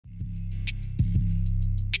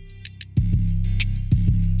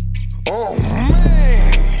Oh man,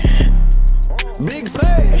 big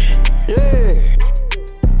flag, yeah.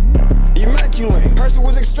 Immaculate, person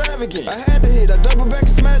was extravagant. I had to hit, I double back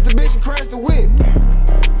and smashed the bitch and crashed the whip.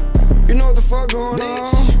 You know what the fuck going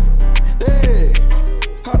on? Yeah.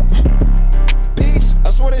 Bitch, I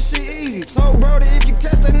swear that shit easy. Told Brody if you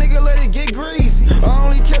catch that nigga, let it get greasy. I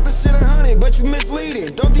only kept the shit 100, but you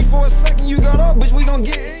misleading. Don't think for a second you got up, bitch, we gon'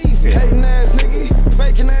 get even. Hating ass nigga,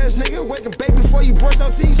 faking ass nigga, waking back before you brush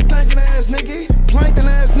your teeth, stinking ass nigga, plankton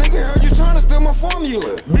ass nigga. Heard you trying to steal my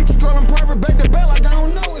formula. Bitch, calling private back to back like I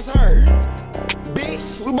don't know it's her.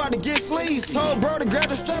 Bitch, we about to get sleazy. Told bro to grab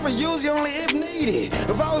the strap and use it only if needed.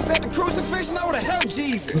 If I was at the crucifixion, I would've helped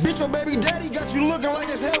Jesus. Bitch, your baby daddy got you looking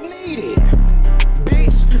like it's help needed.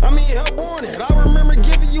 Bitch, I mean help on it. I remember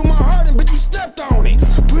giving you my heart and bitch, you stepped on it.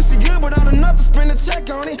 Pussy good, but not enough to spend a check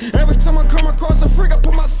on it. Every time I come across a freak, I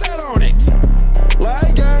put my set on it.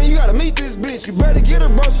 Like, gang, you gotta meet this bitch. You better get her,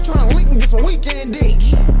 bro. She's trying to link and get some weekend dick.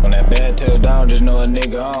 When that bad tail down, just know a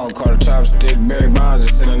nigga home. Call the chopstick, Barry Bonds,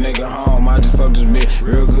 and send a nigga home. I just fucked this bitch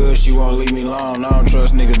real good, she won't leave me alone. I don't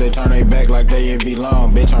trust niggas, they turn their back like they envy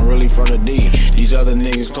long. Bitch, I'm really from the D, these other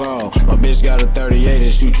niggas clone. My bitch got a 38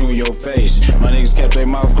 and shoot you in your face. My niggas kept their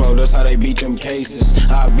mouth closed, that's how they beat them cases.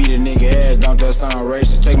 I beat a nigga ass, don't that sound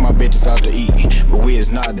racist? Take my bitches out to eat, but we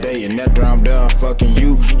is not dating. After I'm done fucking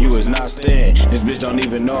you, you is not staying. This bitch don't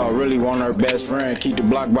even know I really want her best friend. Keep the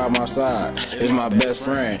block by my side, it's my best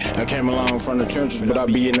friend. I came along from the trenches, but I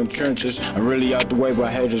be in them trenches. I'm really out the way,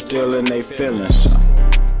 but haters still in they feelings.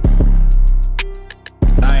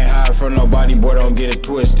 I ain't hiding from nobody, boy, don't get it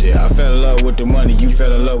twisted. I fell in love with the money, you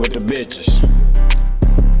fell in love with the bitches.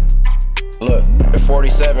 Look, the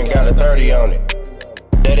 47 got a 30 on it.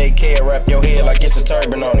 That Eeker wrap your head like it's a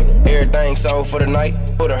turban on it. Everything sold for the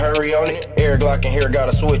night, put a hurry on it. Eric Glock in here got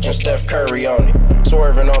a switch and Steph Curry on it.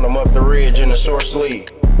 Swerving on him up the ridge in a short sleeve.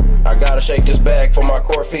 I gotta shake this bag for my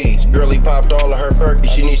core feeds. Girlie popped all of her perky,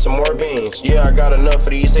 she needs some more beans. Yeah, I got enough of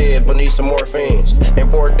these heads, but need some more fiends.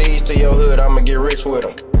 Import these to your hood, I'ma get rich with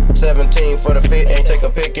them. 17 for the fit, ain't take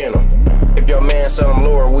a pick in them. If your man sell them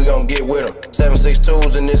lure, we gon' get with them.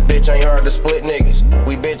 7.62s in this bitch, ain't hard to split niggas.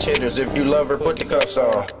 We bitch hitters, if you love her, put the cuffs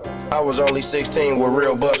on. I was only 16 with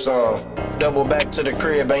real buffs on. Double back to the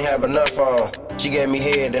crib, ain't have enough on. She gave me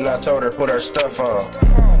head, and I told her put her stuff on.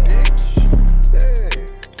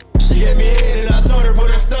 She gave me head and I told her put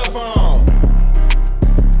her stuff on.